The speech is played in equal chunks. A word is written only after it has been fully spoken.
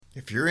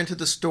If you're into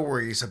the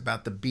stories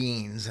about the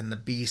beings and the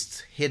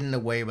beasts hidden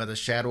away by the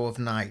shadow of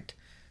night,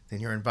 then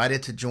you're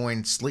invited to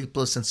join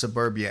Sleepless in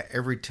Suburbia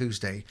every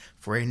Tuesday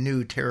for a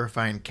new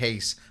terrifying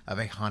case of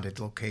a haunted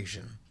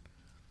location.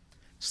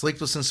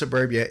 Sleepless in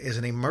Suburbia is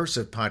an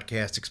immersive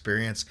podcast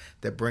experience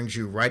that brings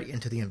you right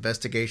into the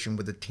investigation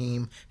with the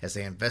team as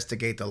they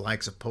investigate the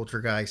likes of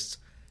poltergeists,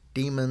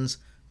 demons,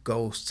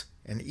 ghosts,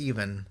 and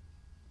even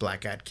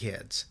black-eyed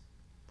kids.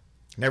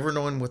 Never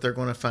knowing what they're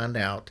going to find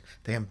out,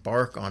 they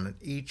embark on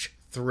each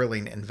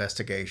thrilling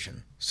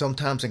investigation,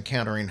 sometimes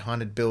encountering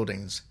haunted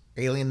buildings,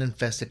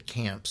 alien-infested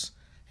camps,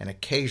 and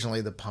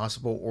occasionally the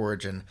possible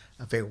origin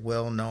of a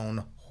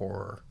well-known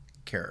horror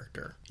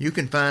character. You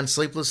can find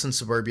Sleepless in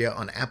Suburbia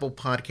on Apple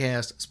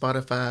Podcasts,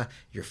 Spotify,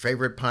 your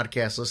favorite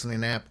podcast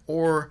listening app,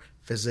 or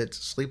visit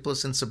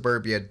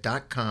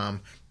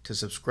sleeplessinsuburbia.com to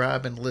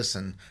subscribe and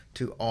listen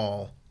to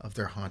all of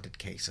their haunted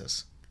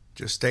cases.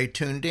 Just stay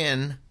tuned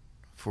in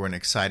for an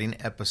exciting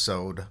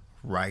episode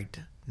right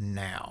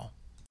now.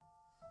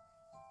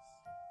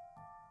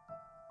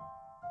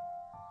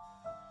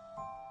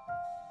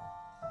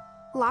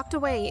 Locked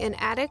away in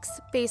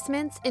attics,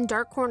 basements, and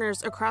dark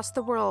corners across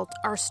the world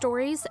are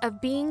stories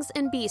of beings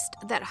and beasts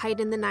that hide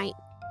in the night.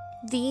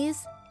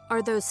 These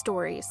are those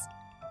stories.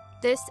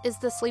 This is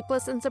the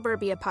Sleepless in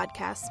Suburbia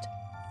podcast.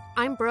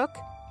 I'm Brooke,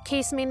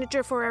 case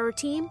manager for our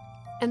team,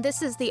 and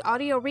this is the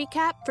audio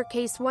recap for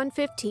Case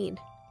 115,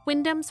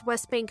 Wyndham's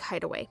West Bank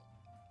Hideaway.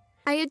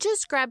 I had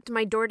just grabbed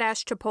my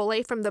DoorDash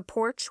Chipotle from the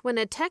porch when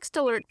a text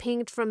alert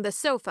pinged from the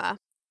sofa,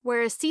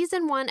 where a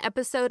Season 1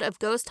 episode of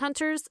Ghost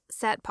Hunters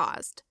sat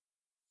paused.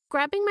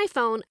 Grabbing my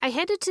phone, I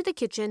headed to the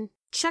kitchen,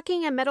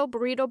 chucking a metal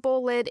burrito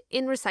bowl lid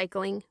in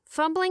recycling,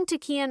 fumbling to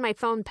key in my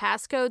phone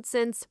passcode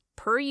since,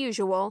 per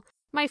usual,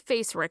 my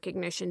face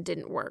recognition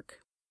didn't work.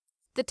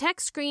 The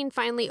text screen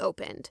finally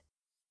opened.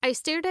 I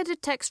stared at a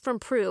text from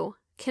Prue,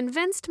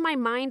 convinced my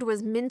mind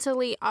was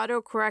mentally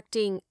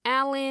autocorrecting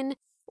Allen,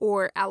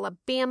 or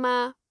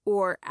Alabama,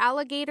 or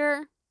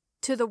alligator,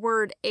 to the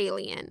word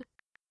alien.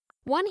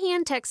 One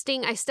hand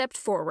texting, I stepped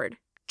forward,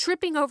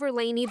 tripping over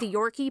Lainey the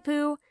Yorkie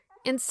poo,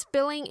 and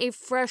spilling a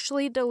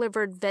freshly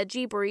delivered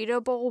veggie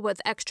burrito bowl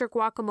with extra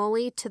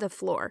guacamole to the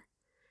floor.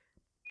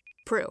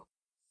 Prue.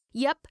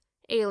 Yep,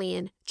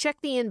 alien.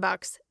 Check the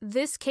inbox.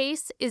 This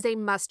case is a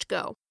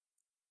must-go.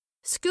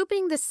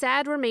 Scooping the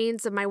sad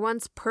remains of my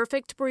once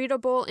perfect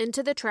burrito bowl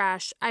into the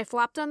trash, I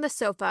flopped on the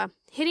sofa,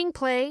 hitting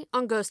play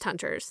on Ghost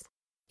Hunters.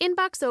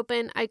 Inbox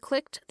open, I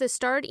clicked the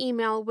starred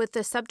email with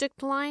the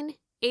subject line,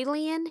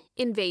 Alien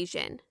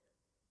Invasion.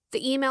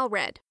 The email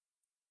read,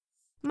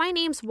 My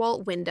name's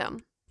Walt Wyndham.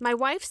 My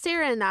wife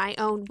Sarah and I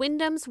own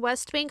Wyndham's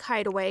West Bank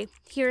Hideaway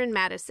here in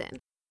Madison.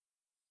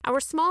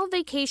 Our small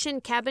vacation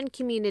cabin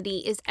community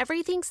is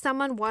everything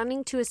someone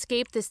wanting to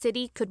escape the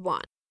city could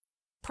want.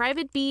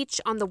 Private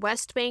beach on the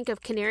west bank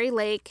of Canary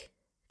Lake,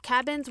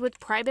 cabins with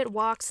private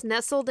walks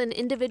nestled in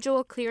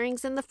individual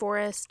clearings in the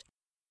forest,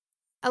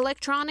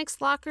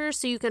 electronics lockers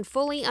so you can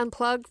fully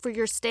unplug for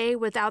your stay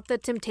without the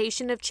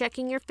temptation of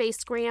checking your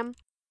Facegram.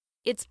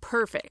 It's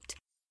perfect,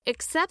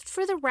 except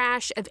for the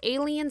rash of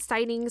alien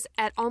sightings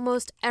at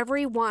almost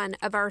every one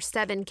of our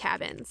 7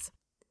 cabins.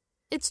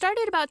 It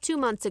started about 2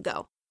 months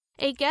ago.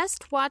 A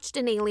guest watched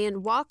an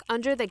alien walk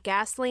under the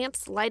gas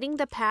lamps lighting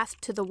the path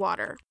to the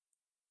water.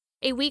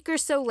 A week or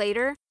so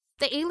later,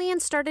 the alien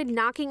started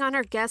knocking on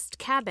our guest's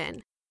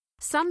cabin.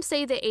 Some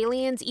say the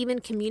aliens even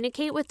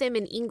communicate with them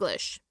in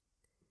English.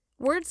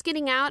 Word's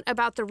getting out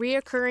about the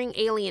reoccurring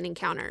alien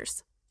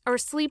encounters. Our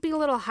sleepy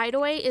little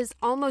hideaway is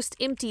almost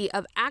empty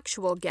of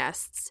actual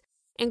guests,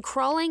 and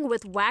crawling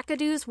with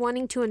wackadoos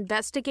wanting to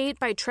investigate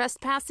by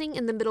trespassing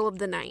in the middle of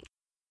the night.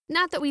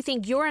 Not that we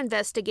think your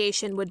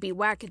investigation would be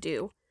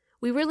wackadoo.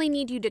 We really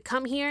need you to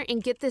come here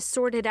and get this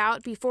sorted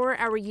out before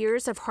our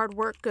years of hard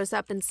work goes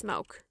up in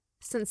smoke.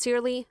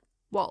 Sincerely,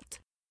 Walt.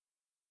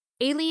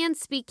 Aliens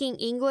speaking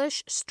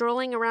English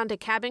strolling around a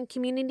cabin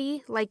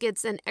community like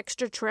it's an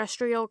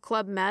extraterrestrial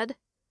Club Med?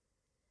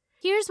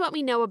 Here's what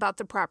we know about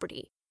the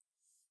property.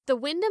 The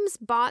Wyndhams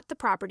bought the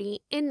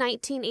property in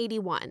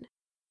 1981.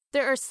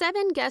 There are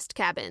 7 guest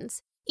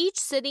cabins, each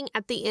sitting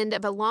at the end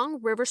of a long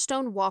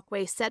riverstone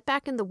walkway set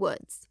back in the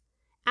woods.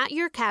 At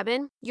your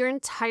cabin, you're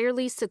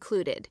entirely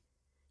secluded.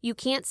 You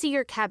can't see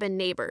your cabin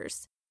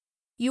neighbors.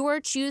 You are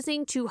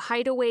choosing to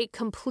hide away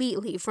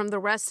completely from the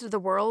rest of the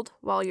world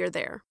while you're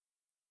there.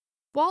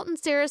 Walt and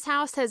Sarah's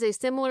house has a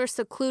similar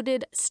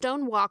secluded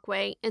stone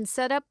walkway and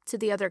setup to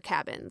the other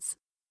cabins.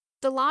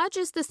 The lodge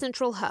is the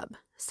central hub,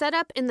 set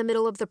up in the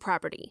middle of the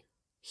property.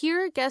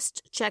 Here,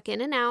 guests check in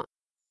and out,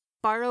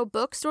 borrow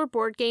books or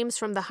board games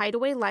from the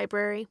hideaway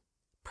library,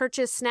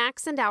 purchase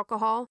snacks and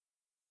alcohol,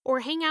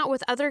 or hang out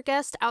with other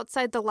guests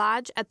outside the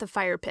lodge at the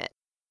fire pit.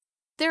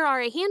 There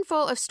are a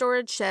handful of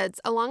storage sheds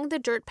along the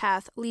dirt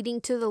path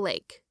leading to the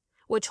lake,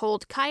 which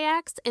hold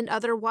kayaks and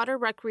other water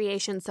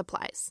recreation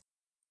supplies.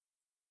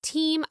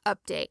 Team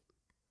update.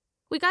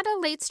 We got a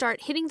late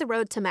start hitting the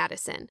road to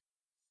Madison.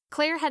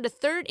 Claire had a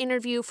third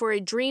interview for a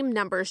dream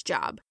numbers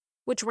job,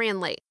 which ran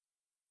late.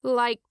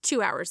 Like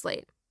 2 hours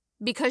late.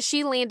 Because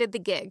she landed the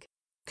gig.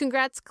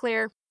 Congrats,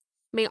 Claire.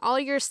 May all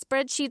your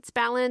spreadsheets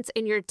balance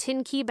and your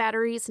 10-key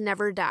batteries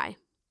never die.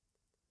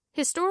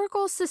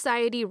 Historical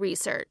Society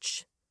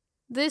research.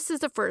 This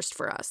is a first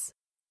for us.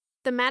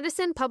 The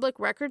Madison Public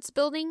Records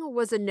Building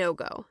was a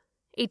no-go.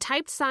 A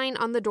typed sign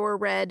on the door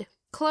read,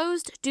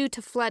 "Closed due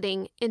to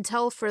flooding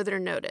until further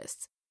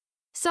notice."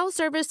 Cell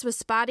service was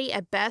spotty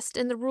at best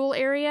in the rural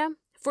area,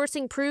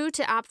 forcing Prue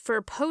to opt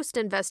for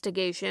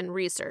post-investigation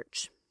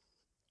research.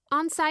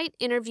 On-site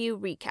interview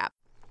recap.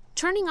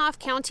 Turning off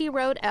County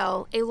Road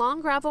L, a long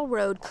gravel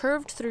road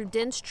curved through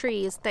dense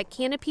trees that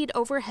canopied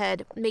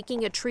overhead,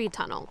 making a tree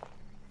tunnel,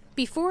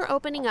 before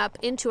opening up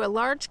into a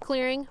large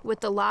clearing with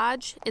the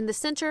lodge in the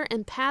center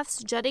and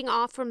paths jutting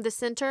off from the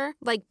center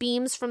like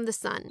beams from the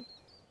sun.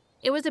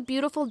 It was a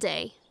beautiful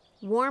day.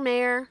 Warm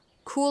air,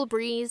 cool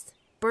breeze,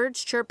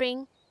 birds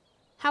chirping.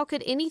 How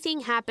could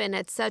anything happen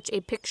at such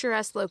a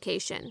picturesque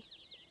location?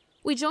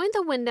 We joined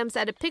the Wyndhams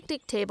at a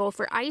picnic table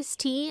for iced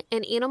tea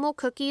and animal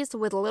cookies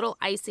with little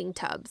icing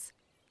tubs.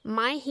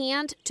 My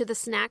hand to the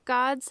snack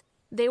gods,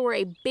 they were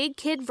a big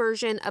kid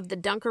version of the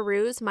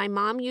Dunkaroos my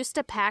mom used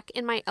to pack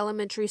in my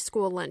elementary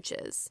school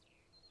lunches.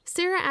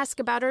 Sarah asked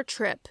about our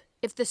trip,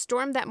 if the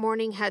storm that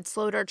morning had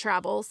slowed our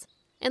travels,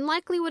 and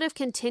likely would have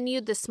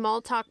continued the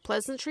small talk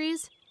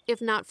pleasantries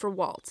if not for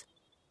Walt,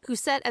 who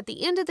sat at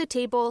the end of the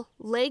table,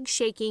 legs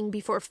shaking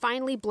before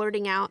finally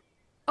blurting out,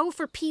 "Oh,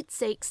 for Pete's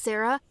sake,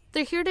 Sarah,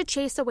 they're here to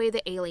chase away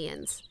the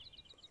aliens."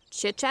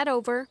 Chit-chat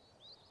over.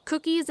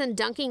 Cookies and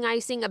dunking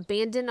icing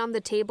abandoned on the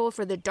table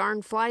for the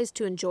darn flies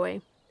to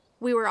enjoy.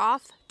 We were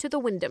off to the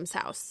Wyndham's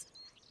house.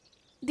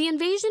 The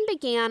invasion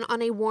began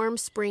on a warm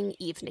spring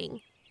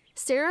evening.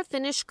 Sarah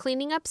finished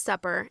cleaning up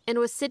supper and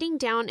was sitting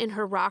down in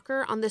her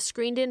rocker on the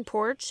screened-in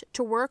porch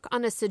to work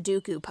on a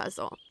Sudoku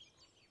puzzle.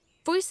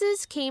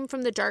 Voices came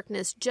from the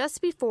darkness just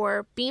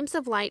before beams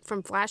of light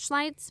from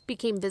flashlights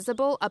became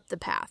visible up the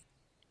path.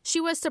 She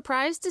was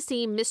surprised to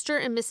see Mr.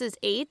 and Mrs.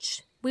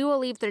 H, we will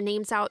leave their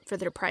names out for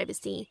their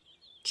privacy,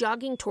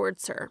 jogging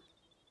towards her.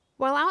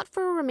 While out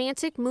for a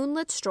romantic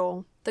moonlit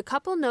stroll, the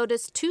couple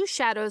noticed two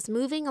shadows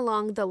moving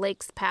along the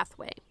lake's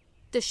pathway.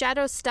 The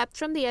shadows stepped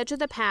from the edge of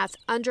the path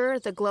under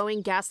the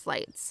glowing gas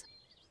lights.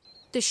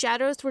 The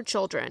shadows were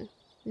children,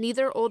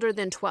 neither older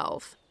than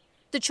 12.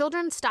 The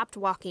children stopped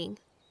walking,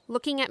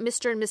 looking at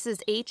Mr. and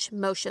Mrs. H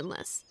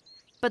motionless.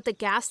 But the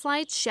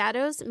gaslight's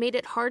shadows made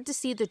it hard to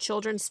see the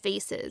children's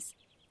faces,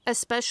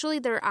 especially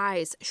their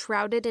eyes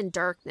shrouded in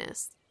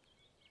darkness.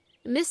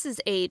 Mrs.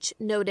 H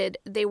noted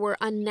they were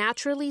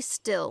unnaturally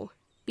still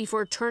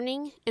before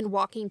turning and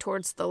walking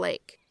towards the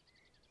lake.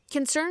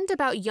 Concerned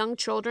about young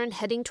children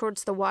heading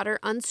towards the water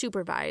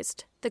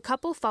unsupervised, the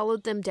couple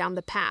followed them down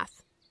the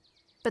path.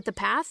 But the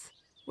path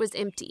was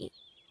empty.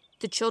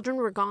 The children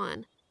were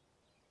gone.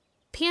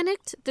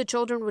 Panicked the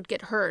children would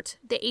get hurt,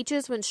 the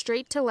H's went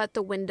straight to let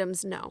the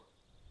Wyndhams know.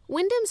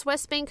 Wyndham's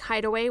West Bank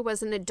hideaway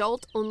was an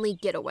adult-only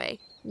getaway.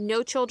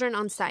 No children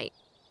on site.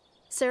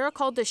 Sarah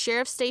called the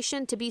sheriff's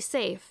station to be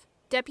safe.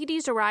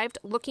 Deputies arrived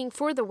looking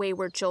for the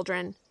wayward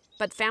children,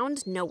 but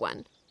found no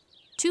one.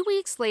 2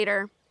 weeks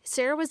later,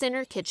 Sarah was in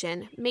her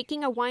kitchen,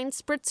 making a wine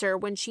spritzer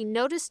when she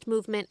noticed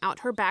movement out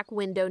her back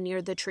window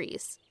near the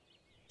trees.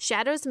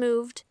 Shadows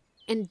moved,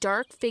 and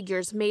dark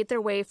figures made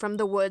their way from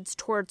the woods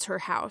towards her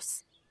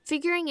house.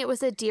 Figuring it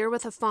was a deer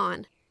with a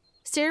fawn,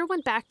 Sarah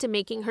went back to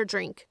making her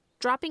drink,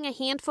 dropping a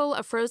handful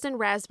of frozen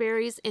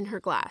raspberries in her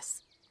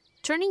glass.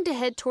 Turning to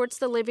head towards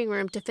the living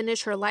room to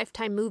finish her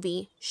Lifetime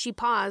movie, she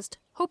paused,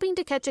 hoping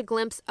to catch a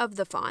glimpse of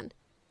the fawn,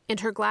 and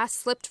her glass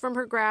slipped from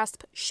her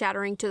grasp,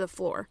 shattering to the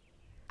floor.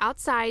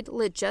 Outside,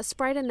 lit just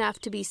bright enough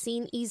to be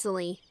seen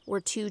easily, were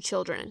two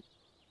children.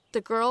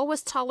 The girl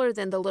was taller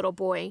than the little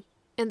boy,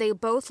 and they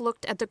both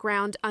looked at the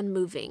ground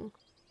unmoving.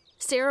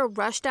 Sarah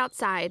rushed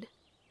outside,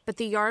 but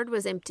the yard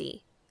was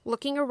empty.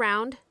 Looking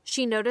around,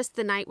 she noticed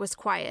the night was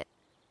quiet.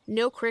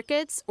 No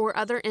crickets or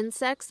other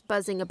insects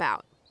buzzing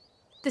about.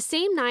 The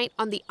same night,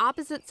 on the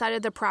opposite side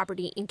of the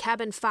property in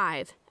Cabin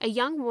 5, a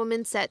young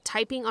woman sat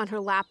typing on her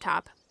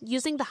laptop,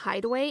 using the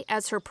hideaway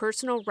as her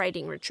personal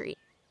writing retreat.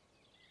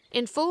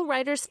 In full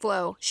writer's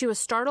flow, she was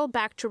startled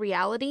back to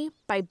reality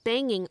by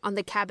banging on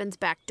the cabin's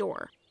back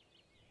door.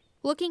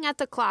 Looking at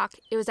the clock,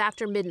 it was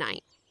after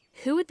midnight.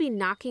 Who would be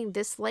knocking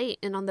this late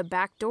and on the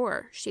back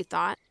door, she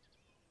thought.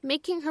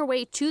 Making her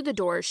way to the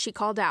door, she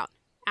called out,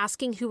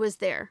 asking who was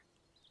there.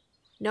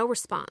 No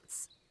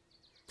response.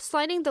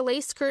 Sliding the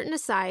lace curtain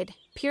aside,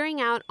 peering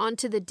out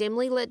onto the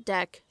dimly lit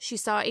deck, she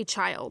saw a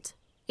child,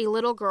 a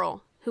little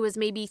girl, who was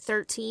maybe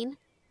 13.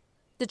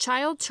 The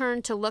child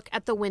turned to look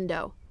at the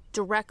window,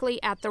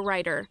 directly at the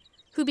writer,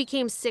 who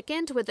became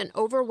sickened with an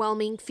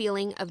overwhelming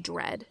feeling of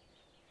dread.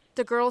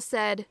 The girl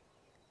said,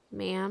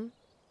 "Ma'am,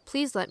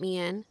 please let me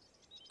in.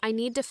 I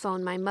need to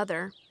phone my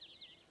mother."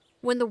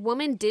 When the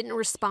woman didn't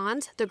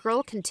respond, the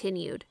girl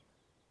continued,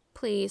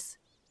 "Please,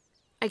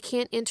 I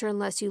can't enter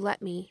unless you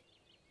let me.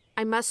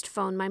 I must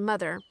phone my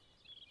mother."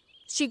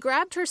 She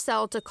grabbed her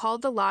cell to call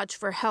the lodge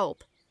for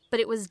help, but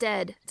it was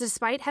dead,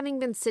 despite having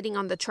been sitting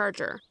on the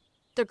charger.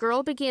 The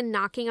girl began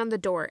knocking on the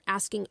door,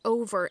 asking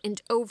over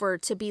and over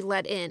to be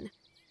let in.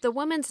 The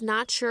woman's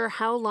not sure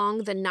how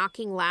long the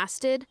knocking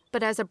lasted,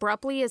 but as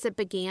abruptly as it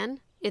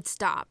began, it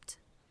stopped.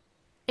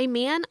 A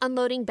man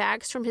unloading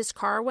bags from his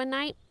car one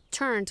night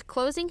turned,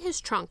 closing his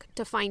trunk,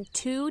 to find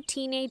 2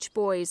 teenage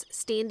boys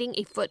standing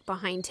a foot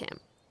behind him.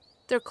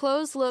 Their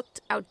clothes looked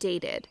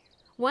outdated.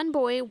 One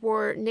boy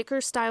wore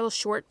knicker-style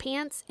short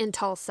pants and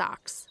tall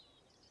socks.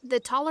 The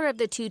taller of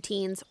the 2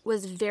 teens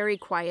was very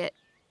quiet,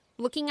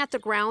 looking at the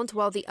ground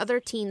while the other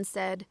teen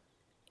said,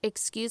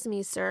 "Excuse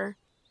me, sir.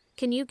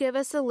 Can you give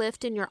us a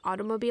lift in your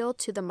automobile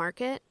to the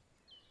market?"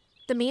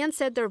 The man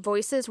said their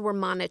voices were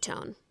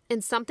monotone,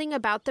 and something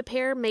about the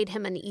pair made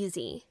him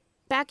uneasy.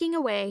 Backing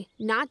away,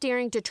 not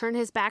daring to turn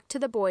his back to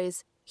the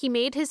boys, he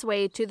made his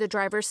way to the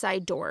driver's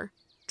side door,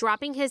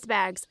 dropping his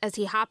bags as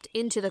he hopped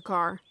into the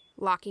car,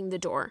 locking the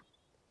door.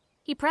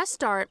 He pressed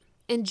start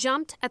and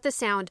jumped at the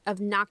sound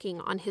of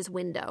knocking on his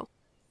window.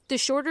 The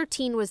shorter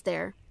teen was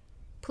there.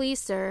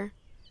 "Please, sir,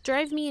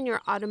 drive me in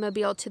your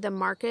automobile to the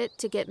market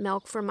to get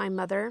milk for my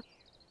mother."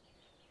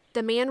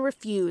 The man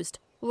refused,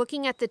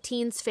 looking at the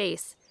teen's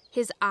face.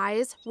 His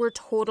eyes were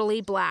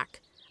totally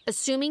black.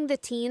 Assuming the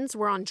teens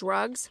were on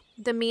drugs,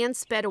 the man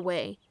sped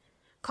away,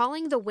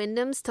 calling the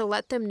Wyndhams to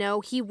let them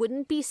know he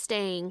wouldn't be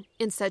staying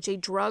in such a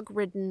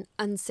drug-ridden,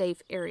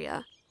 unsafe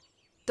area.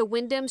 The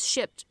Wyndhams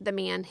shipped the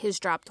man his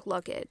dropped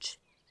luggage.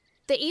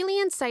 The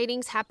alien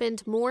sightings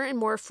happened more and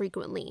more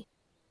frequently.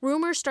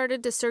 Rumors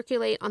started to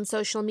circulate on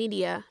social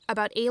media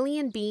about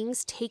alien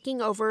beings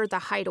taking over the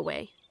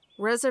hideaway.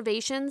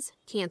 Reservations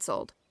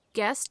canceled.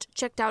 Guests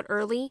checked out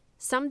early,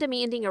 some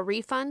demanding a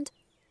refund,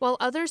 while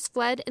others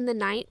fled in the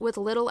night with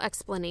little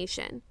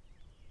explanation.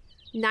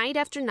 Night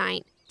after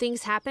night,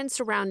 things happened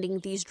surrounding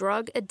these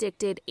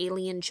drug-addicted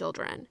alien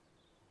children.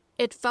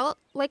 It felt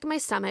like my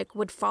stomach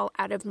would fall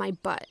out of my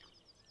butt.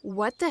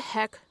 What the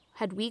heck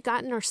had we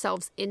gotten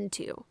ourselves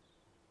into?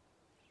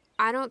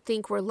 "I don't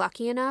think we're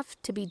lucky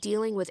enough to be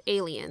dealing with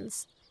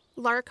aliens,"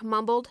 Lark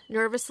mumbled,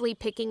 nervously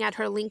picking at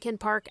her Linkin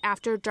Park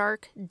After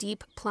Dark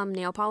deep plum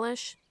nail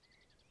polish.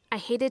 I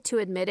hated to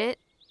admit it,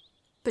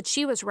 but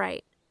she was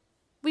right.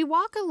 We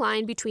walk a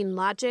line between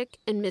logic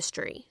and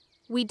mystery.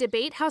 We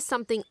debate how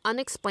something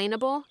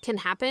unexplainable can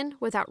happen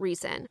without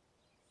reason.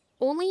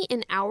 Only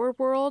in our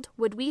world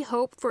would we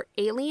hope for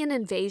alien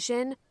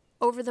invasion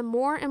over the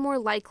more and more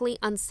likely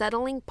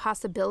unsettling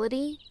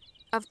possibility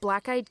of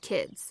black-eyed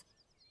kids.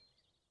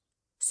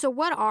 So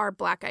what are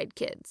black-eyed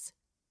kids?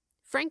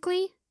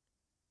 Frankly,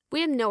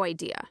 we have no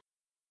idea.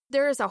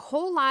 There is a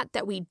whole lot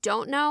that we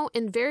don't know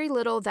and very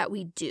little that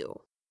we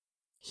do.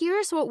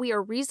 Here's what we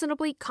are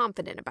reasonably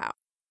confident about.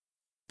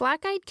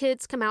 Black-eyed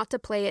kids come out to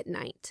play at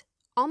night,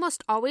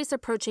 almost always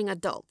approaching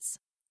adults.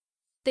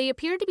 They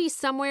appear to be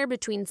somewhere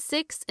between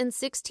 6 and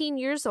 16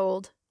 years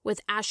old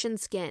with ashen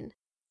skin,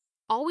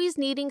 always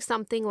needing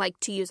something like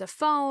to use a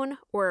phone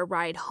or a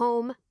ride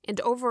home, and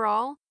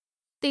overall,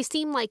 they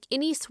seem like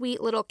any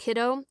sweet little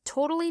kiddo,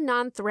 totally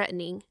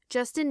non-threatening,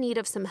 just in need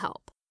of some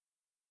help.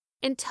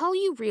 Until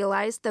you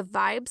realize the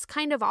vibe's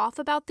kind of off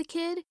about the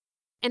kid,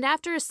 and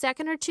after a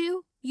second or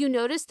two, you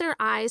notice their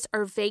eyes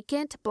are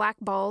vacant black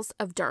balls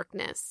of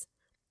darkness.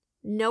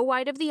 No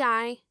white of the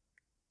eye,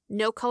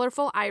 no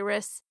colorful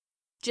iris,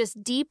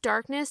 just deep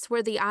darkness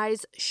where the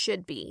eyes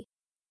should be.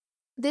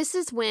 This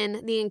is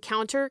when the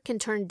encounter can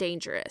turn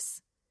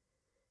dangerous.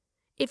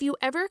 If you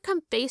ever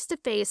come face to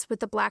face with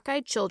the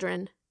black-eyed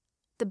children,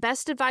 the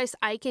best advice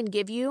I can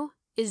give you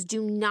is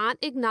do not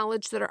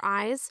acknowledge their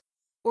eyes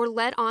or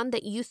let on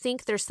that you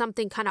think there's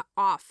something kind of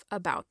off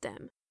about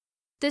them.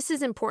 This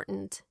is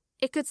important.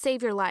 It could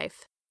save your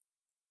life.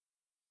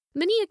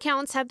 Many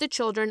accounts have the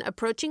children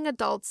approaching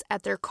adults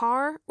at their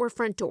car or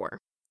front door.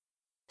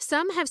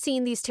 Some have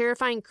seen these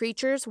terrifying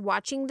creatures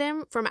watching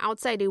them from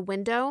outside a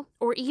window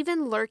or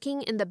even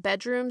lurking in the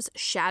bedroom's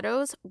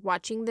shadows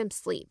watching them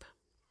sleep.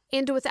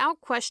 And without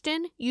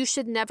question, you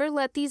should never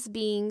let these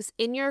beings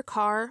in your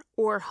car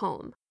or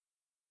home.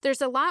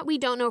 There's a lot we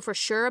don't know for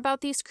sure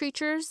about these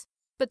creatures,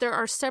 but there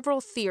are several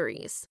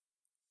theories.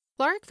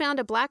 Lark found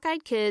a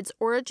black-eyed kid's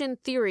origin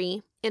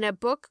theory in a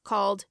book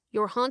called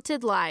Your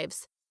Haunted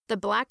Lives, The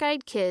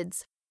Black-Eyed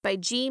Kids by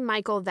G.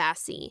 Michael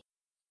Vassie.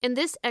 In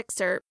this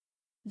excerpt,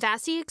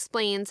 Vassie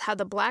explains how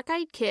the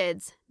black-eyed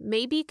kids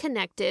may be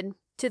connected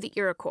to the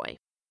Iroquois.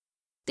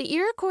 The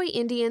Iroquois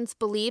Indians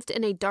believed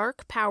in a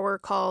dark power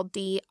called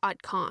the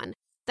Atkan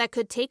that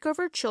could take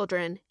over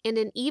children and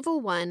an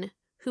evil one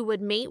who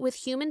would mate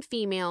with human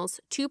females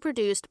to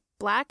produce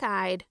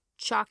black-eyed,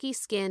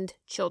 chalky-skinned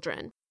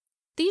children.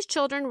 These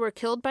children were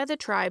killed by the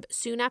tribe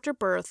soon after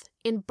birth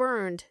and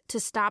burned to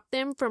stop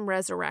them from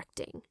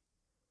resurrecting.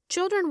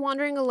 Children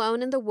wandering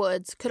alone in the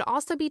woods could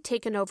also be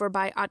taken over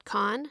by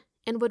Atkan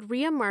and would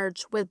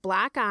reemerge with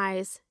black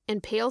eyes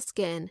and pale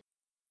skin,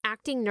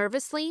 acting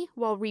nervously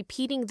while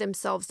repeating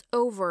themselves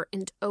over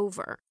and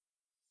over.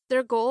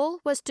 Their goal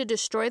was to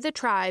destroy the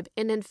tribe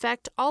and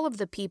infect all of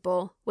the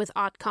people with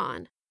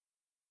Atkan.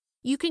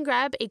 You can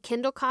grab a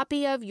Kindle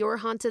copy of Your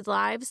Haunted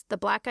Lives, The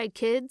Black-Eyed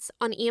Kids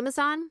on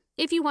Amazon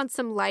if you want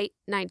some light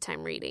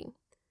nighttime reading.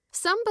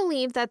 Some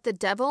believe that the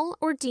devil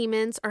or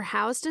demons are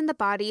housed in the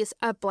bodies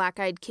of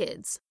black-eyed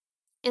kids.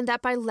 and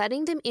that by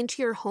letting them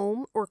into your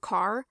home or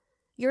car,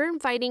 you're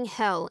inviting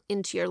hell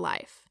into your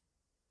life.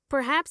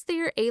 Perhaps they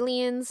are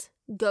aliens,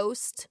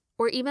 ghosts,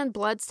 or even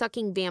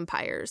blood-sucking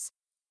vampires.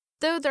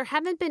 Though there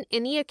haven't been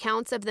any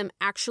accounts of them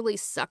actually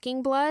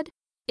sucking blood,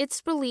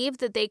 it's believed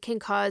that they can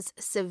cause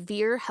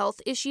severe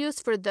health issues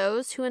for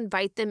those who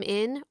invite them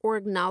in or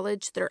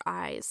acknowledge their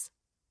eyes.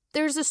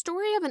 There's a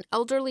story of an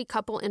elderly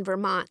couple in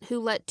Vermont who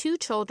let 2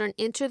 children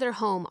enter their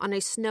home on a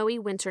snowy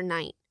winter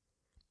night.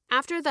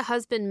 After the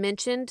husband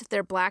mentioned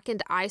their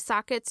blackened eye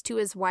sockets to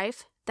his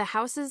wife, the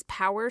house's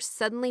power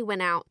suddenly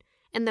went out,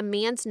 and the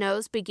man's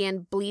nose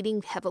began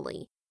bleeding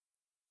heavily.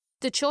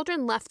 The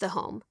children left the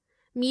home,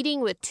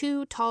 meeting with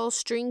 2 tall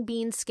string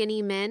bean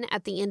skinny men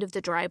at the end of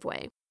the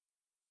driveway.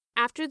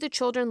 After the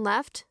children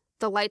left,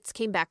 the lights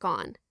came back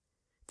on.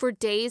 For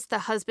days, the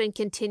husband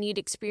continued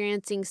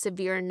experiencing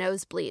severe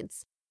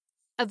nosebleeds,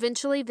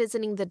 eventually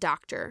visiting the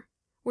doctor,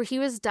 where he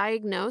was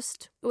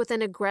diagnosed with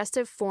an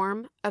aggressive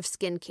form of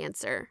skin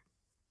cancer.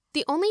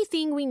 The only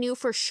thing we knew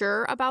for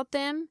sure about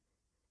them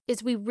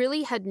is we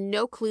really had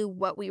no clue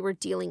what we were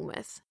dealing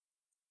with.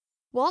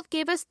 Walt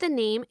gave us the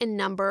name and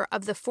number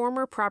of the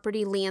former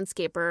property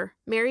landscaper,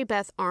 Mary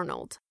Beth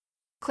Arnold.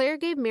 Claire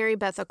gave Mary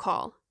Beth a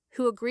call,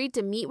 who agreed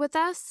to meet with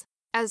us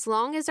as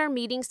long as our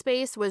meeting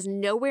space was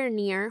nowhere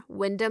near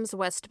Wyndham's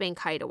West Bank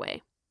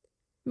hideaway.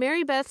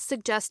 Mary Beth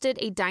suggested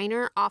a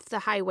diner off the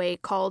highway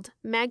called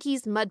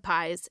Maggie's Mud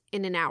Pies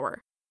in an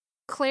hour.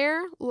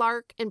 Claire,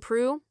 Lark, and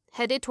Prue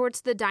headed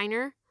towards the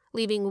diner,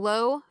 leaving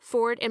Lo,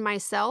 Ford, and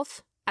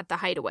myself at the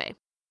hideaway.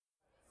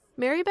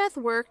 Mary Beth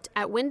worked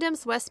at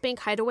Wyndham's West Bank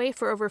hideaway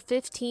for over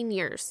 15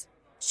 years.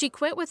 She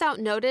quit without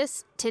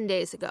notice 10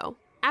 days ago.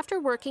 After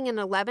working an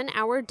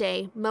 11-hour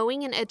day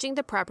mowing and edging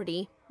the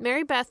property,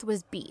 Mary Beth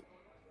was beat.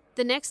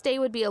 The next day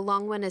would be a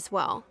long one as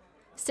well.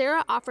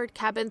 Sarah offered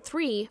cabin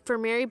 3 for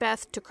Mary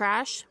Beth to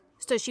crash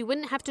so she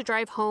wouldn't have to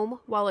drive home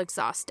while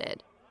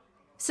exhausted.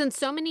 Since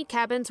so many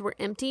cabins were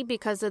empty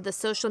because of the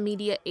social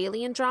media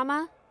alien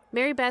drama,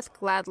 Mary Beth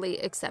gladly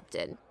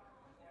accepted.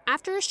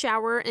 After a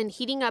shower and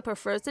heating up a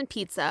frozen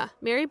pizza,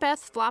 Mary Beth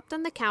flopped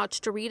on the couch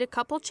to read a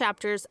couple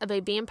chapters of a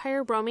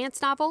vampire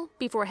romance novel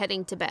before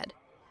heading to bed.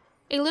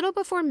 A little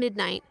before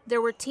midnight,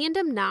 there were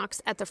tandem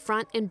knocks at the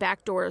front and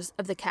back doors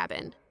of the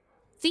cabin.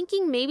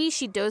 Thinking maybe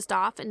she dozed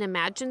off and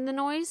imagined the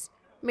noise,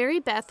 Mary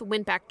Beth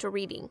went back to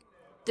reading.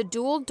 The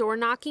dual door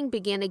knocking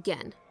began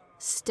again,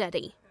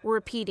 steady,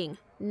 repeating,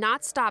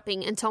 not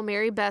stopping until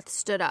Mary Beth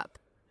stood up.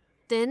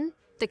 Then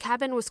the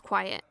cabin was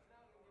quiet.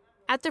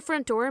 At the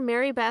front door,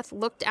 Mary Beth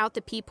looked out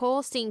the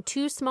peephole, seeing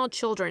 2 small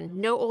children,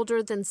 no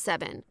older than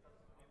 7.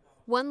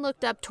 One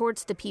looked up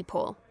towards the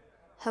peephole.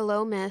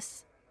 "Hello,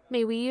 miss.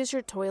 May we use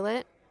your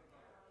toilet?"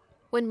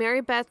 When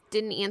Mary Beth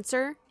didn't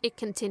answer, it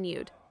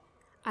continued.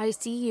 "I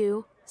see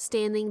you,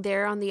 standing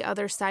there on the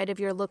other side of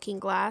your looking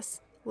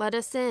glass. Let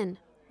us in,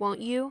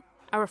 won't you?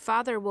 Our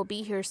father will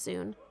be here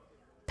soon."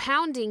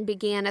 Pounding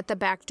began at the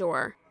back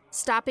door,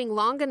 stopping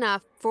long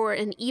enough for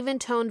an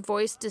even-toned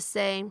voice to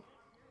say,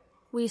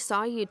 "We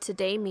saw you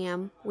today,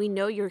 ma'am. We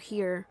know you're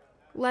here.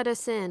 Let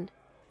us in.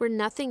 We're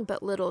nothing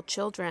but little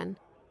children."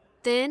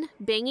 Then,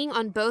 banging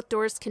on both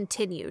doors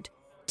continued.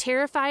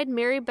 Terrified,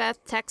 Mary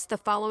Beth texted the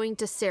following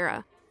to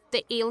Sarah.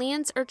 "The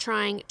aliens are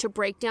trying to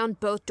break down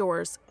both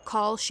doors.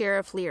 Call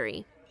Sheriff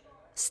Leary."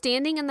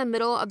 Standing in the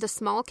middle of the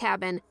small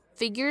cabin,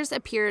 figures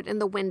appeared in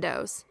the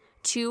windows.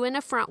 2 in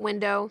a front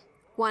window,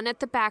 1 at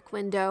the back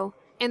window,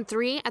 and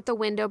 3 at the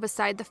window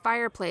beside the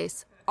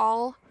fireplace,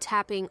 all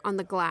tapping on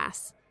the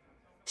glass.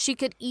 She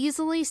could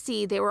easily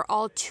see they were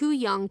all too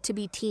young to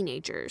be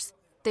teenagers.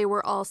 They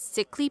were all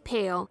sickly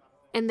pale,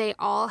 and they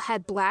all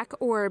had black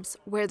orbs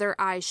where their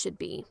eyes should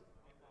be.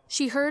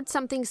 She heard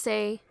something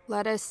say,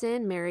 "Let us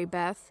in, Mary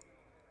Beth,"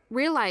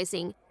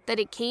 realizing that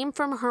it came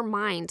from her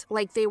mind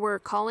like they were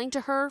calling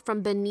to her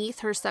from beneath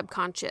her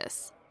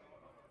subconscious.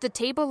 The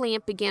table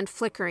lamp began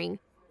flickering.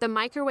 The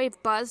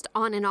microwave buzzed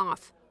on and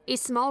off. A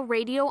small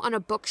radio on a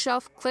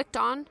bookshelf clicked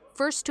on,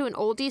 first to an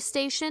oldies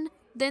station,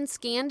 then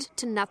scanned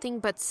to nothing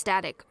but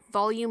static,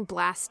 volume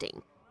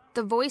blasting.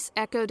 The voice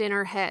echoed in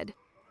her head.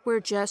 "We're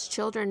just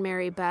children,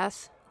 Mary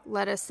Beth.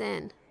 Let us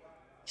in."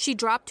 She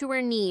dropped to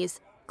her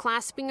knees,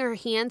 clasping her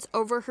hands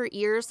over her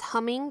ears,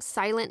 humming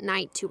Silent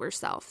Night to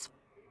herself.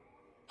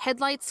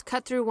 Headlights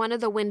cut through one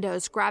of the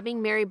windows,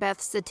 grabbing Mary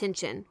Beth's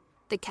attention.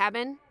 The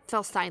cabin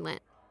fell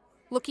silent.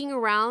 Looking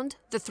around,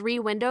 the 3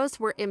 windows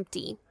were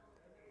empty.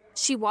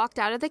 She walked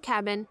out of the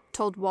cabin,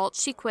 told Walt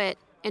she quit,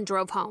 and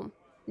drove home,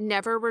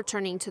 never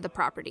returning to the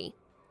property.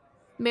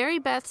 Mary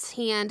Beth's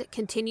hand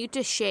continued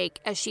to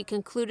shake as she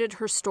concluded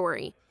her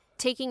story,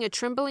 taking a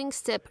trembling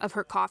sip of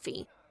her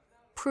coffee.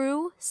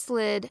 Prue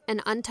slid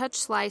an untouched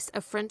slice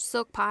of French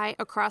silk pie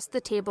across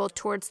the table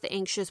towards the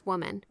anxious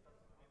woman.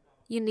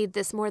 "You need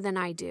this more than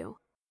I do."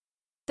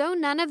 Though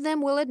none of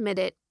them will admit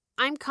it,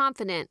 I'm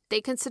confident they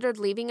considered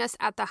leaving us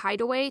at the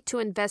hideaway to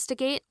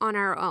investigate on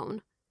our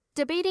own,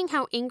 debating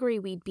how angry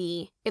we'd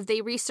be if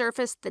they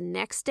resurfaced the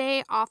next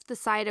day off the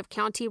side of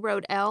County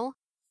Road L,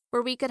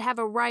 where we could have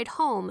a ride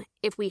home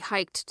if we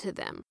hiked to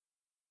them.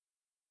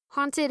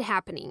 Haunted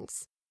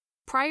happenings.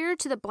 Prior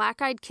to the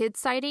black-eyed kid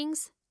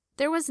sightings,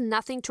 there was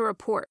nothing to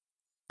report.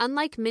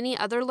 Unlike many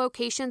other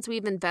locations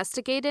we've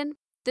investigated,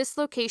 this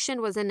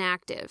location was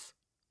inactive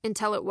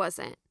until it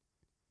wasn't.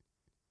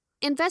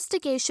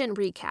 Investigation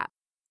recap.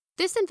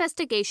 This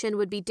investigation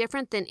would be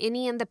different than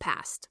any in the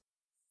past.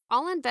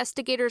 All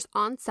investigators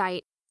on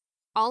site,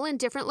 all in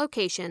different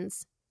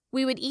locations.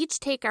 We would each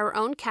take our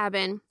own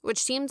cabin,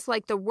 which seems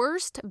like the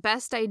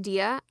best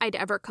idea I'd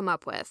ever come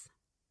up with.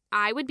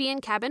 I would be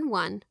in cabin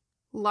 1,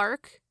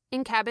 Lark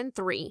in cabin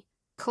 3,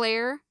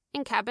 Claire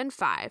in cabin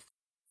 5,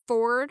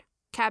 Ford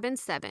cabin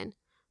 7,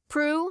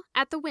 Prue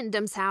at the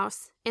Wyndham's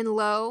house, and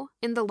Lo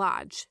in the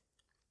lodge.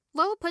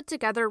 Lo put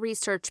together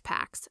research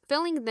packs,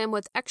 filling them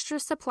with extra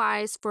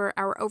supplies for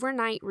our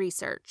overnight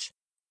research.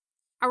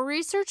 Our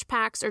research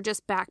packs are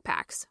just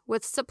backpacks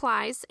with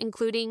supplies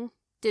including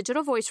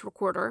digital voice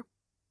recorder,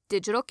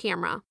 digital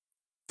camera,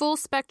 full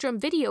spectrum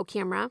video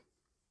camera,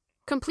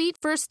 complete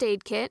first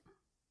aid kit,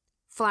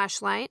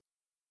 flashlight,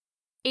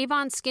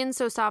 Avon Skin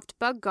So Soft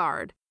bug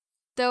guard,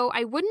 though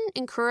I wouldn't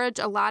encourage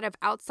a lot of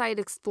outside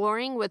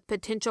exploring with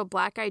potential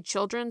black-eyed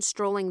children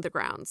strolling the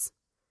grounds.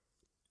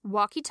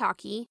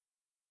 Walkie-talkie,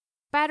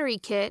 battery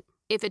kit.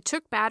 If it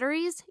took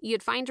batteries,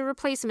 you'd find a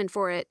replacement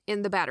for it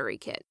in the battery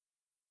kit.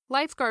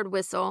 Lifeguard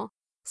whistle,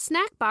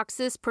 snack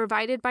boxes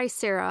provided by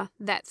Sarah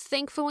that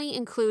thankfully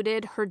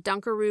included her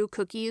Dunkaroo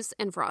cookies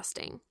and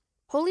frosting.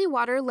 Holy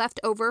water left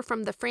over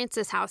from the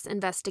Francis House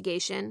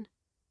investigation,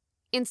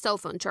 and cell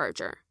phone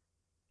charger.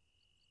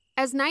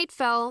 As night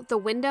fell, the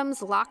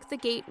Wyndhams locked the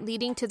gate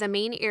leading to the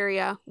main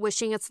area,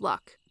 wishing us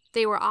luck.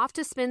 They were off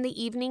to spend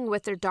the evening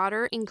with their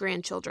daughter and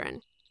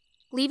grandchildren.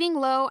 Leaving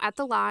Lo at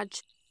the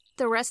lodge,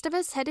 the rest of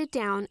us headed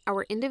down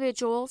our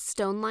individual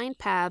stone-lined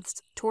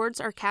paths towards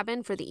our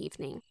cabin for the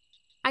evening.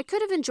 I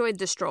could have enjoyed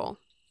the stroll.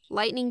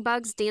 Lightning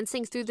bugs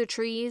dancing through the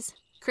trees,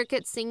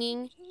 crickets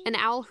singing, an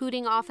owl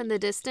hooting off in the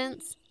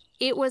distance.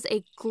 It was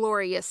a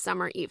glorious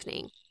summer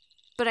evening.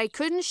 But I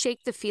couldn't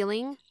shake the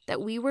feeling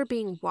that we were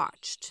being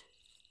watched.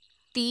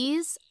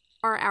 These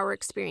are our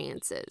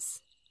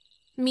experiences.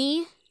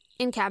 Me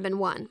in cabin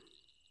 1.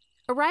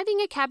 Arriving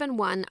at cabin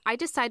 1, I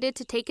decided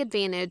to take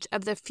advantage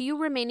of the few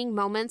remaining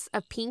moments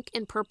of pink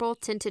and purple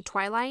tinted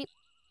twilight,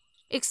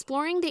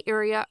 exploring the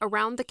area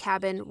around the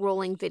cabin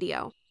rolling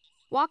video.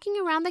 Walking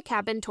around the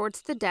cabin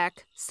towards the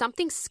deck,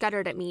 something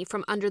scuttered at me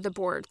from under the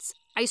boards.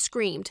 I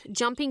screamed,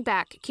 jumping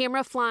back,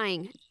 camera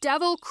flying.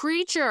 "Devil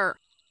creature!"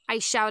 I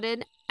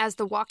shouted as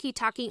the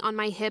walkie-talkie on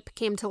my hip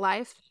came to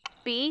life.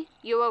 "B,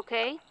 you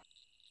okay?"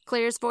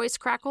 Claire's voice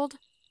crackled.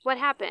 "What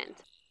happened?"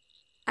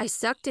 I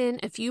sucked in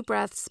a few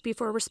breaths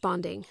before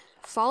responding.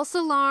 False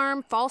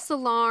alarm, false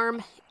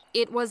alarm.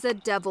 It was a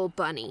devil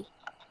bunny.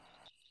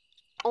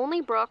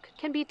 "Only Brooke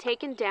can be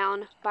taken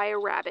down by a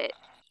rabbit,"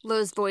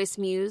 Lo's voice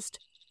mused.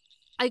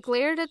 I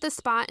glared at the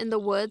spot in the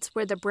woods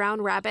where the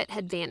brown rabbit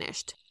had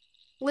vanished,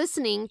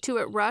 listening to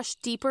it rush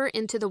deeper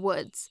into the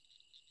woods.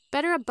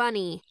 Better a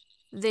bunny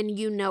than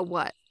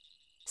you-know-what.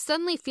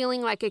 Suddenly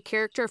feeling like a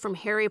character from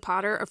Harry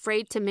Potter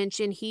afraid to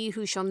mention he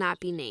who shall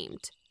not be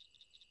named.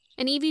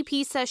 An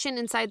EVP session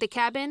inside the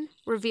cabin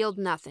revealed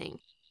nothing.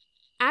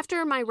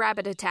 After my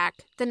rabbit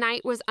attack, the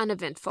night was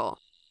uneventful.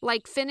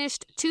 Like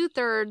finished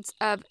 2/3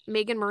 of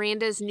Megan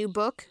Miranda's new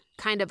book,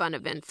 kind of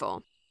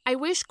uneventful. I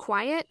wish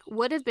quiet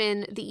would have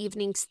been the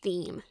evening's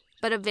theme,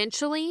 but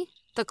eventually,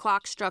 the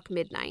clock struck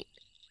midnight.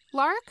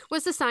 Lark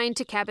was assigned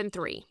to cabin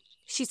 3.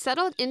 She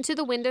settled into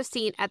the window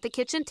seat at the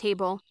kitchen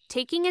table,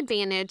 taking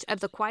advantage of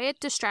the quiet,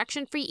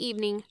 distraction-free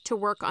evening to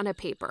work on a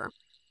paper.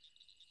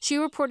 She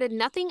reported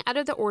nothing out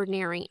of the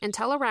ordinary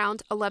until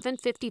around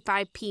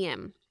 11:55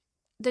 p.m.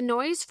 The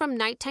noise from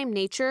nighttime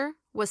nature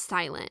was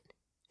silent.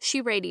 She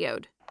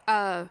radioed,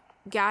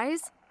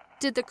 guys,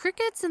 did the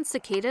crickets and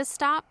cicadas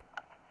stop?"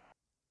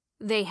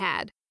 They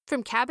had.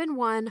 From cabin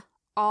 1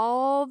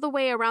 all the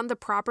way around the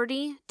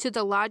property to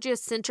the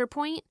lodge's center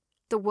point,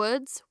 the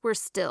woods were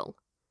still.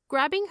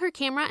 Grabbing her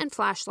camera and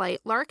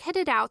flashlight, Lark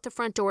headed out the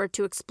front door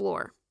to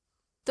explore.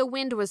 The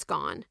wind was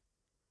gone.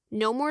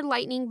 No more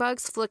lightning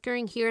bugs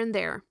flickering here and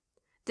there.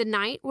 The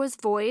night was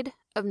void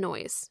of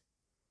noise.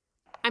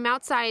 "I'm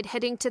outside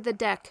heading to the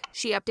deck,"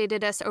 she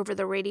updated us over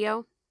the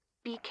radio.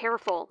 "Be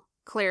careful,"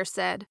 Claire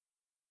said.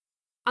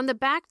 On the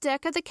back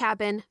deck of the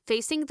cabin,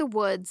 facing the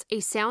woods,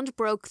 a sound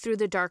broke through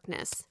the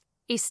darkness,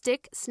 a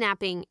stick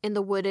snapping in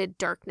the wooded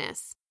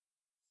darkness.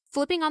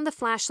 Flipping on the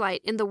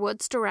flashlight in the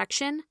wood's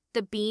direction,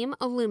 the beam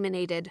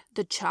illuminated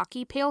the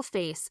chalky pale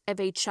face of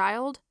a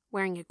child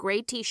wearing a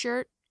gray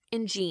t-shirt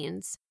and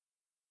jeans.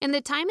 In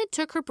the time it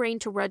took her brain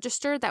to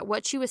register that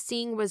what she was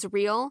seeing was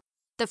real,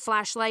 the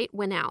flashlight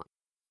went out.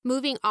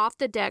 Moving off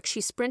the deck,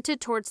 she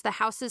sprinted towards the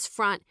house's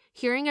front,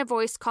 hearing a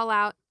voice call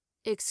out,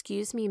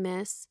 "Excuse me,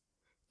 miss."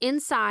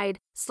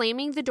 Inside,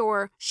 slamming the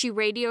door, she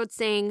radioed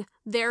saying,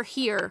 "They're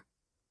here."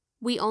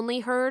 We only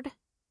heard,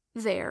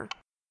 "There."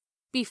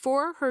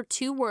 Before her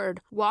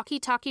 2-word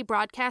walkie-talkie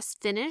broadcast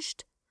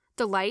finished,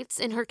 the lights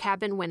in her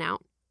cabin went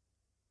out.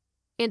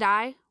 And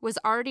I was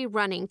already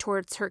running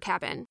towards her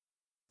cabin.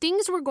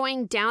 Things were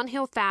going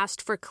downhill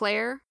fast for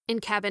Claire in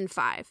cabin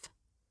 5.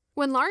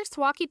 When Lark's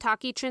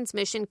walkie-talkie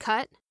transmission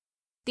cut,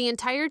 the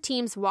entire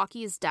team's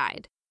walkies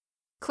died.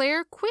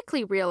 Claire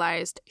quickly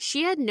realized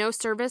she had no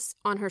service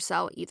on her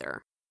cell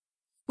either.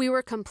 We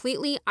were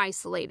completely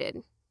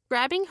isolated.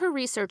 Grabbing her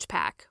research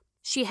pack,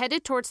 she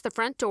headed towards the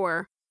front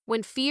door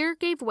when fear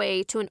gave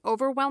way to an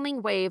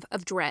overwhelming wave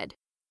of dread.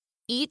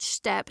 Each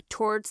step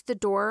towards the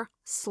door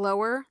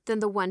slower than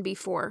the one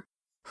before,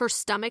 her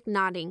stomach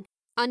knotting,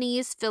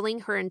 unease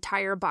filling her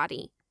entire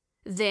body.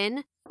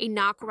 Then a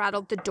knock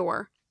rattled the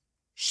door.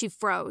 She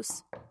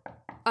froze.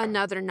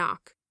 Another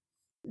knock.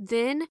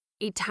 Then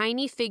a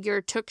tiny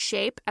figure took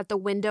shape at the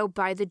window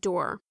by the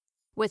door,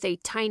 with a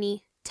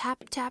tiny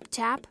tap, tap,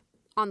 tap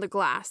on the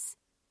glass.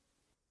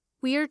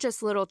 "We are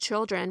just little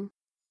children.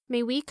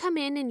 May we come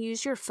in and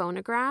use your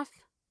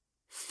phonograph?"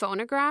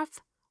 Phonograph?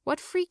 What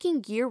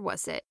freaking year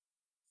was it?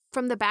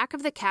 From the back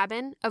of the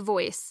cabin, a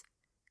voice.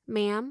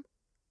 "Ma'am,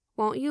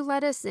 won't you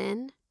let us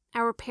in?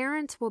 Our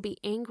parents will be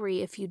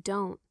angry if you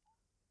don't."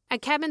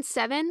 At cabin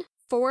 7,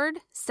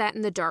 Ford sat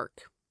in the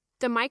dark.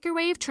 The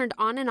microwave turned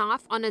on and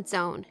off on its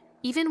own,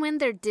 even when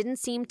there didn't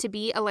seem to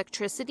be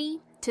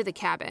electricity to the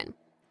cabin.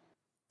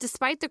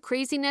 Despite the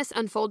craziness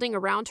unfolding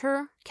around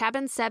her,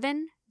 cabin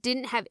 7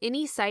 didn't have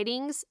any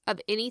sightings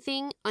of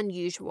anything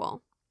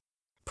unusual.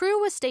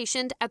 Prue was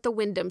stationed at the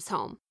Wyndham's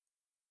home.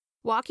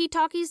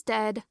 Walkie-talkies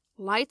dead,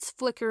 lights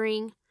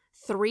flickering,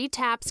 3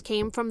 taps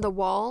came from the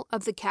wall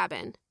of the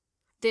cabin,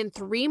 then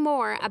 3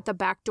 more at the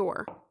back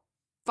door,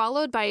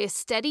 followed by a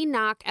steady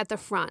knock at the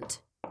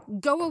front.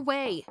 "Go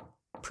away!"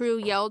 Prue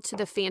yelled to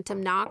the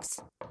phantom knocks.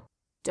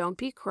 "Don't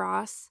be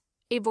cross,"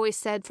 a voice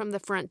said from the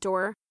front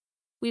door.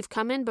 "We've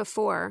come in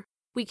before.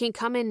 We can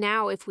come in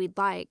now if we'd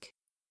like."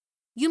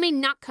 "You may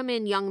not come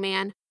in, young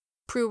man,"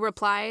 Prue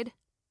replied.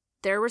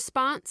 Their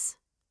response?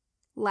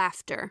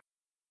 Laughter.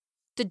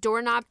 The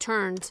doorknob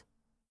turned.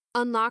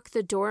 "Unlock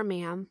the door,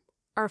 ma'am.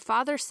 Our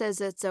father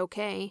says it's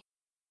okay."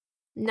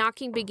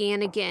 Knocking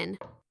began again,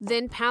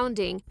 then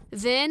pounding,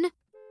 then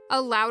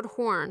a loud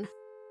horn.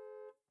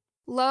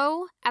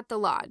 Low at the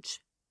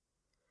lodge.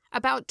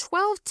 About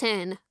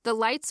 12:10, the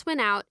lights went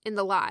out in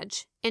the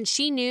lodge, and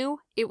she knew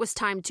it was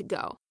time to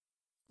go.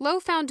 Lo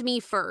found me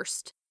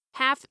first,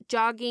 half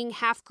jogging,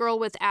 half girl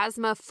with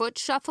asthma, foot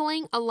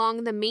shuffling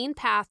along the main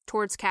path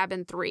towards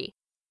cabin 3.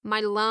 My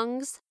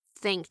lungs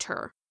thanked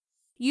her.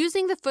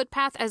 Using the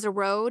footpath as a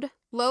road,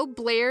 Lo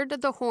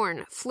blared the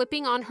horn,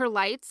 flipping on her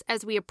lights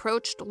as we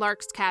approached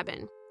Lark's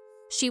cabin.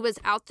 She was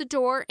out the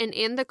door and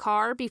in the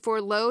car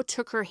before Lo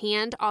took her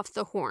hand off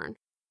the horn.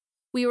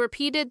 We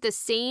repeated the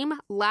same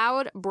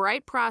loud,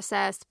 bright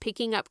process,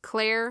 picking up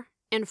Claire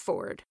and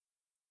Ford.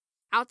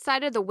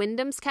 Outside of the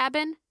Wyndham's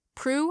cabin,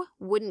 Prue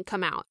wouldn't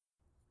come out.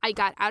 I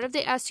got out of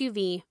the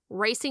SUV,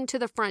 racing to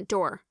the front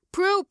door.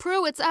 Prue,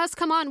 it's us.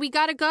 Come on, we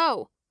gotta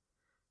go."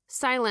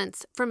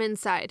 Silence from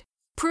inside.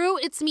 "Prue,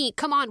 it's me.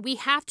 Come on, we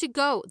have to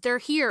go. They're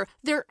here.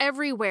 They're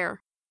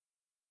everywhere."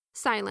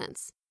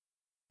 Silence.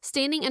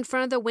 Standing in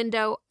front of the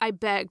window, I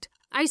begged,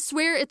 "I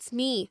swear it's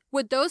me.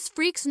 Would those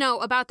freaks know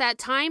about that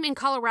time in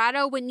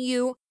Colorado when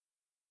you—"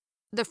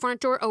 The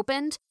front door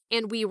opened,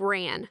 and we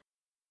ran.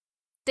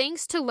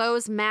 Thanks to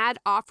Lo's mad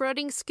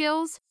off-roading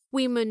skills,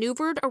 we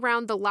maneuvered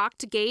around the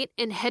locked gate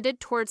and headed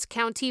towards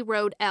County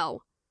Road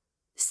L.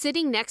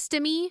 Sitting next to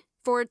me,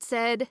 Ford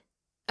said,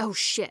 "Oh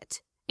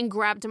shit," and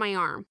grabbed my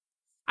arm.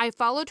 I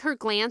followed her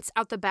glance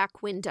out the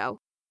back window.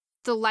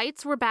 The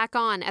lights were back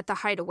on at the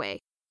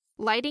hideaway,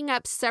 lighting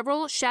up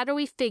several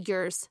shadowy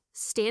figures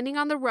standing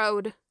on the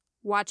road,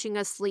 watching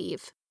us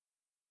leave.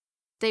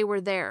 They were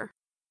there.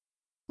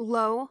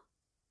 "Lo,"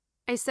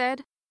 I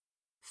said.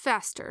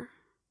 "Faster."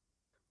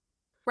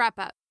 Wrap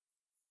up.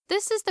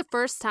 This is the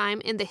first time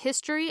in the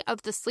history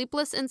of the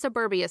Sleepless in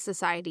Suburbia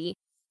Society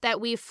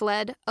that we've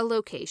fled a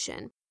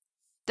location.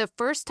 The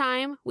first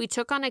time we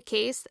took on a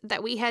case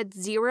that we had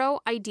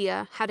zero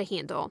idea how to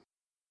handle.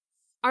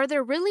 Are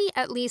there really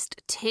at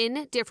least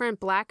 10 different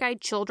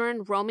black-eyed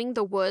children roaming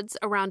the woods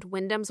around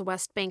Wyndham's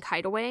West Bank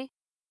hideaway?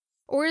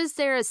 Or is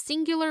there a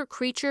singular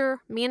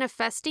creature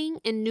manifesting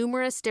in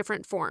numerous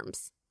different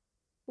forms?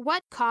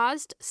 What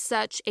caused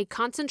such a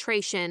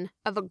concentration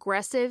of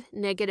aggressive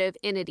negative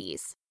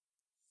entities?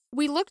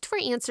 We looked for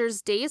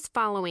answers days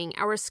following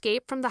our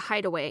escape from the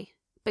hideaway,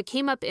 but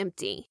came up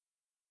empty.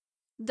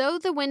 Though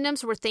the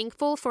Wyndhams were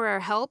thankful for our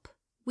help,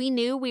 we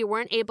knew we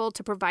weren't able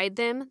to provide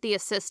them the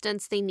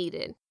assistance they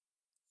needed.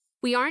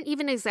 We aren't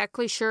even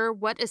exactly sure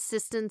what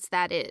assistance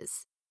that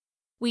is.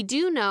 We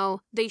do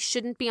know they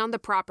shouldn't be on the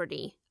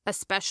property,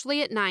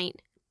 especially at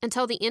night,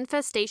 until the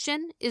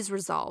infestation is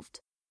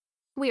resolved.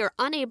 We are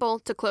unable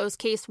to close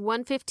case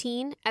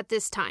 115 at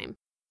this time.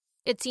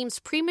 It seems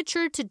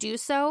premature to do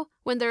so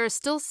when there are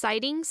still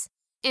sightings,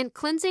 and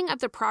cleansing of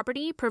the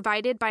property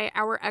provided by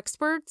our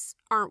experts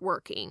aren't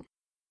working.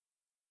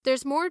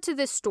 There's more to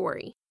this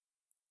story.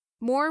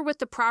 More with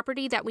the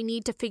property that we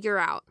need to figure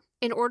out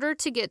in order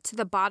to get to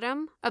the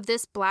bottom of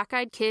this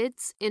black-eyed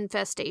kids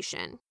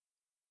infestation.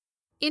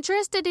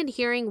 Interested in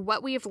hearing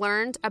what we've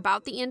learned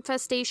about the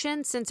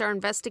infestation since our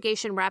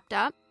investigation wrapped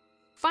up?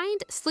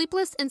 Find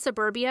Sleepless in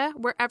Suburbia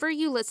wherever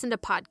you listen to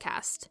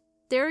podcasts.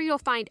 There you'll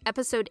find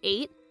episode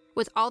 8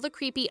 with all the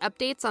creepy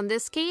updates on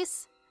this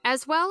case,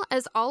 as well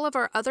as all of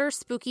our other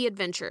spooky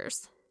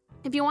adventures.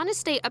 If you want to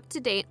stay up to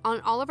date on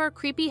all of our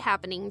creepy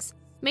happenings,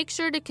 make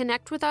sure to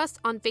connect with us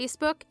on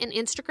Facebook and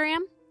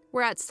Instagram.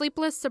 We're at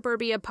Sleepless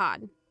Suburbia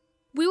Pod.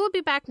 We will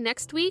be back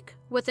next week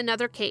with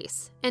another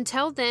case.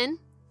 Until then,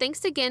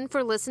 thanks again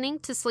for listening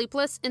to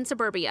Sleepless in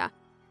Suburbia.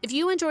 If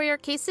you enjoy our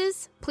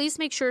cases, please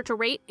make sure to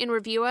rate and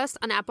review us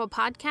on Apple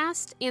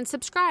Podcasts and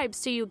subscribe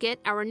so you get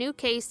our new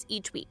case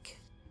each week.